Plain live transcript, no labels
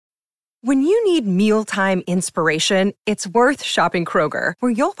When you need mealtime inspiration, it's worth shopping Kroger,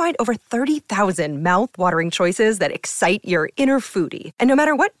 where you'll find over 30,000 mouth-watering choices that excite your inner foodie. And no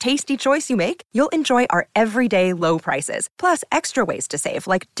matter what tasty choice you make, you'll enjoy our everyday low prices, plus extra ways to save,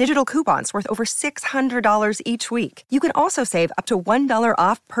 like digital coupons worth over $600 each week. You can also save up to $1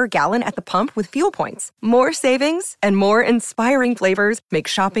 off per gallon at the pump with fuel points. More savings and more inspiring flavors make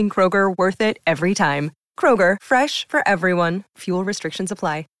shopping Kroger worth it every time. Kroger, fresh for everyone. Fuel restrictions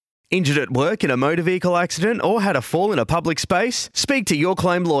apply. Injured at work in a motor vehicle accident or had a fall in a public space? Speak to Your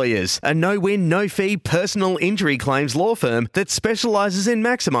Claim Lawyers, a no-win, no-fee personal injury claims law firm that specialises in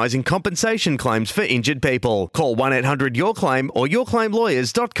maximising compensation claims for injured people. Call 1-800-YOUR-CLAIM or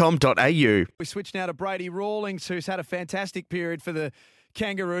yourclaimlawyers.com.au. We switch now to Brady Rawlings, who's had a fantastic period for the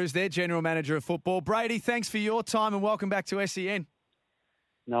Kangaroos, their general manager of football. Brady, thanks for your time and welcome back to SEN.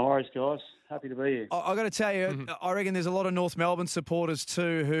 No worries, guys. Happy to be here. I've got to tell you, I reckon there's a lot of North Melbourne supporters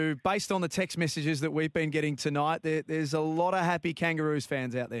too who, based on the text messages that we've been getting tonight, there's a lot of happy Kangaroos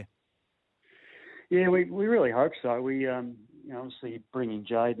fans out there. Yeah, we really hope so. We obviously bringing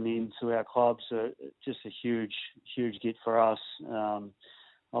Jaden into our club's just a huge get for us.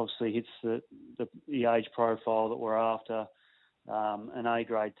 Obviously hits the age profile that we're after, an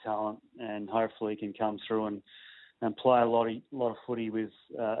A-grade talent, and hopefully can come through and play a lot of footy with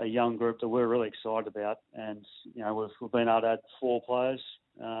a young group that we're really excited about. And we've been able to add 4 players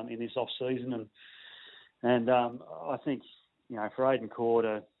in this off season, and I think for Aidan Core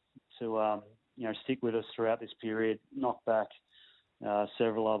to stick with us throughout this period, knock back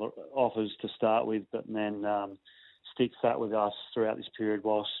several other offers to start with, but then stick fat with us throughout this period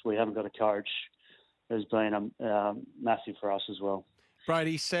whilst we haven't got a coach has been massive for us as well.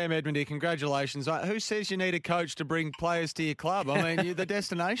 Brady, Sam Edmund here, congratulations. Who says you need a coach to bring players to your club? I mean, you're the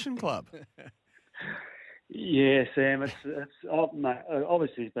destination club. Yeah, Sam, it's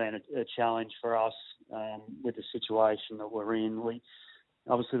obviously it's been a challenge for us with the situation that we're in.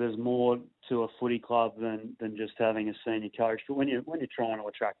 Obviously there's more to a footy club than just having a senior coach. But when you're trying to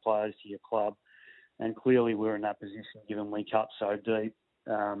attract players to your club, and clearly we're in that position given we cut so deep,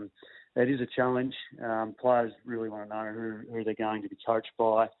 it is a challenge. Players really want to know who they're going to be coached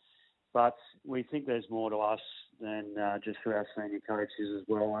by. But we think there's more to us than just for our senior coaches as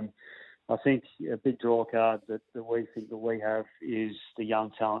well. And I think a big draw card that we think that we have is the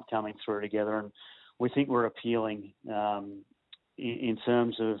young talent coming through together. And we think we're appealing in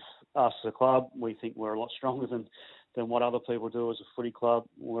terms of us as a club. We think we're a lot stronger than what other people do as a footy club.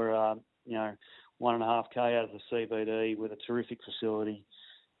 We're 1.5K out of the CBD with a terrific facility.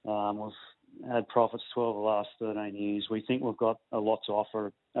 We've had profits 12 of the last 13 years. We think we've got a lot to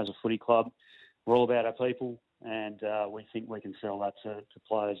offer as a footy club. We're all about our people, and we think we can sell that to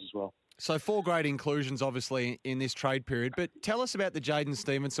players as well. So 4 great inclusions, obviously, in this trade period. But tell us about the Jaden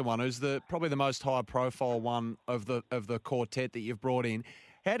Stevenson one, who's probably the most high-profile one of the quartet that you've brought in.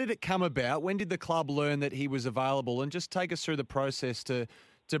 How did it come about? When did the club learn that he was available? And just take us through the process to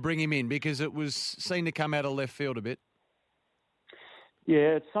bring him in, because it was seen to come out of left field a bit. Yeah,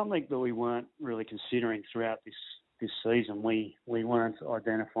 it's something that we weren't really considering throughout this season. We weren't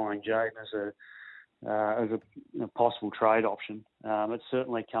identifying Jaden as a possible trade option. It's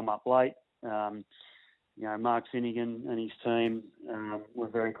certainly come up late. Mark Finnegan and his team were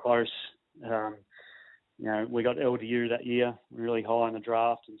very close. We got LDU that year, really high in the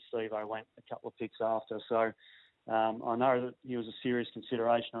draft, and Steve O went a couple of picks after. So I know that he was a serious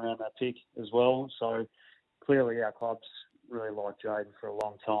consideration around that pick as well. So clearly our club's really liked Jaden for a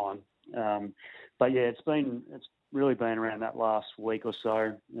long time. But yeah, it's really been around that last week or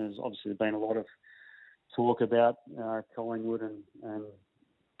so. There's obviously been a lot of talk about Collingwood and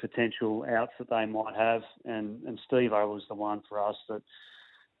potential outs that they might have, and Steve-O was the one for us that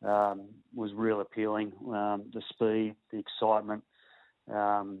was real appealing. The speed, the excitement,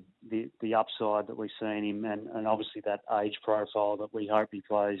 the upside that we see in him, and obviously that age profile that we hope he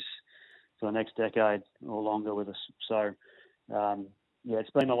plays for the next decade or longer with us. So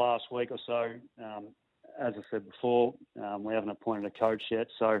it's been the last week or so. As I said before, we haven't appointed a coach yet,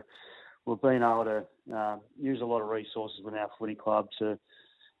 so we've been able to use a lot of resources with our footy club to,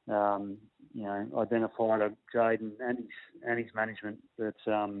 identify to Jaden and his management that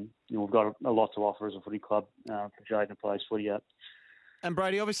we've got a lot to offer as a footy club for Jaden to play his footy at. And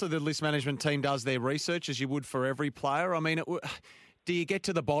Brady, obviously the list management team does their research as you would for every player. I mean, do you get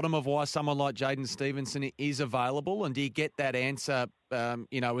to the bottom of why someone like Jaden Stevenson is available, and do you get that answer,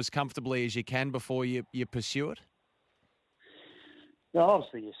 as comfortably as you can before you pursue it? Yeah,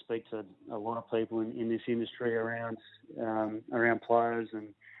 obviously you speak to a lot of people in this industry around players,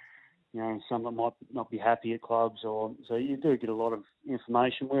 and some that might not be happy at clubs, so you do get a lot of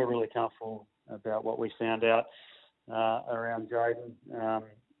information. We're really comfortable about what we found out around Jayden.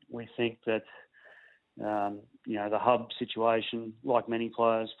 We think that the hub situation, like many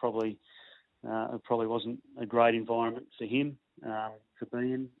players, probably wasn't a great environment for him to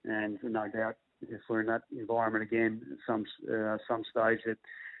be in, and no doubt if we're in that environment again at some stage, that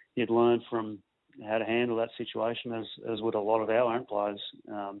he'd learn from how to handle that situation, as would a lot of our own players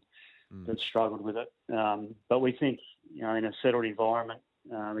that struggled with it. But we think, in a settled environment,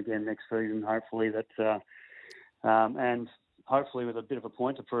 again next season, hopefully that, and hopefully with a bit of a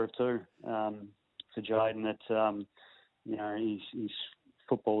point to prove too, for Jayden, that his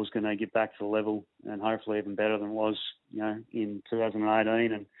football is going to get back to the level, and hopefully even better than it was, in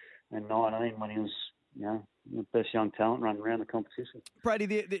 2018 and 19 when he was, the best young talent running around the competition. Brady,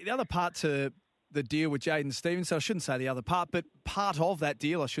 the other part to the deal with Jayden Stevens, so I shouldn't say the other part, but part of that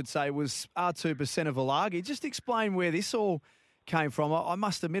deal, I should say, was R2 Besenavalagi. Just explain where this all came from. I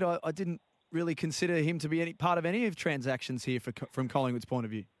must admit, I didn't really consider him to be any part of any of transactions here from Collingwood's point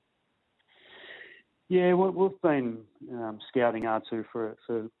of view. Yeah, we've been scouting R2 for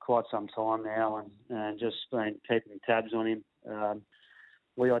quite some time now, and just been keeping tabs on him.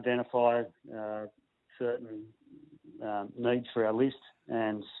 We identify certain needs for our list,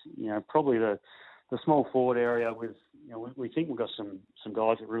 and probably the small forward area with we think we've got some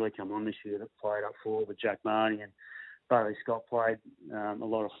guys that really come on this year that played up forward with Jack Marnie, and Bailey Scott played a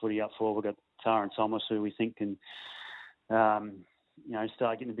lot of footy up forward. We've got Taran Thomas, who we think can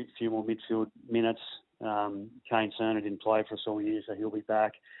start getting a few more midfield minutes. Kane Cerner didn't play for us all year, so he'll be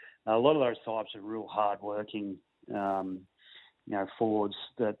back. A lot of those types of real hard-working forwards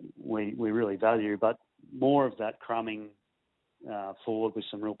that we really value, but more of that crumbing forward with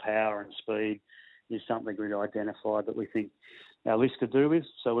some real power and speed is something we've identified that we think our list could do with.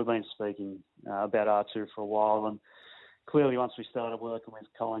 So we've been speaking about R2 for a while, and clearly once we started working with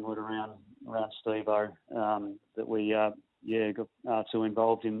Collingwood around Steve-O, that we got R2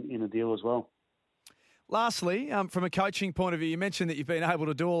 involved in the deal as well. Lastly, from a coaching point of view, you mentioned that you've been able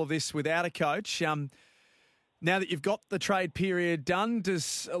to do all of this without a coach. Now that you've got the trade period done,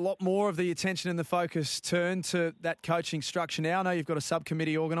 does a lot more of the attention and the focus turn to that coaching structure now? I know you've got a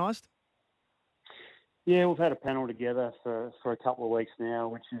subcommittee organised. Yeah, we've had a panel together for a couple of weeks now,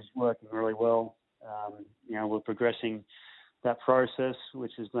 which is working really well. We're progressing that process,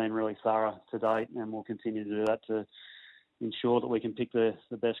 which has been really thorough to date, and we'll continue to do that to ensure that we can pick the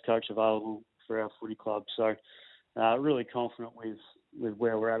best coach available for our footy club. So really confident with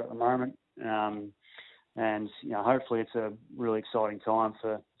where we're at the moment. And hopefully it's a really exciting time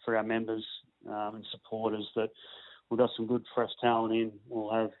for our members and supporters, that we've got some good fresh talent in.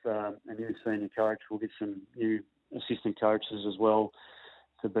 We'll have a new senior coach. We'll get some new assistant coaches as well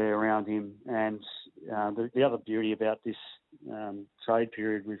to be around him. And the other beauty about this trade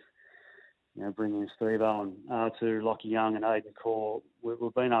period with bringing in Steve-O and R2, Lockie Young and Aidan Core,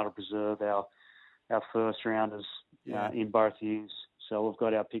 we've been able to preserve our first rounders in both years. So we've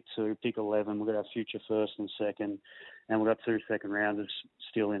got our pick 2, pick 11, we've got our future first and second, and we've got 2 second rounders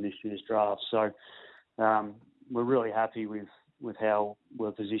still in this year's draft. So we're really happy with how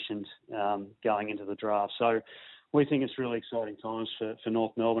we're positioned going into the draft. So we think it's really exciting times for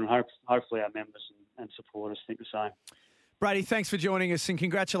North Melbourne, and hopefully our members and supporters think the same. Brady, thanks for joining us, and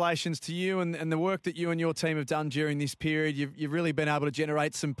congratulations to you and the work that you and your team have done during this period. You've really been able to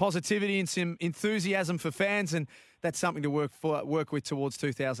generate some positivity and some enthusiasm for fans, and that's something to work with towards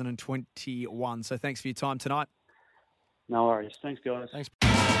 2021. So thanks for your time tonight. No worries. Thanks, guys. Thanks.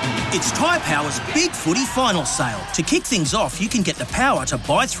 It's Tyre Power's Big Footy Final Sale. To kick things off, you can get the power to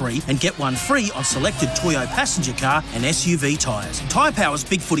buy 3 and get 1 free on selected Toyo passenger car and SUV tyres. Tyre Power's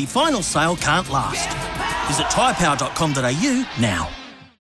Big Footy Final Sale can't last. Visit tyrepower.com.au now.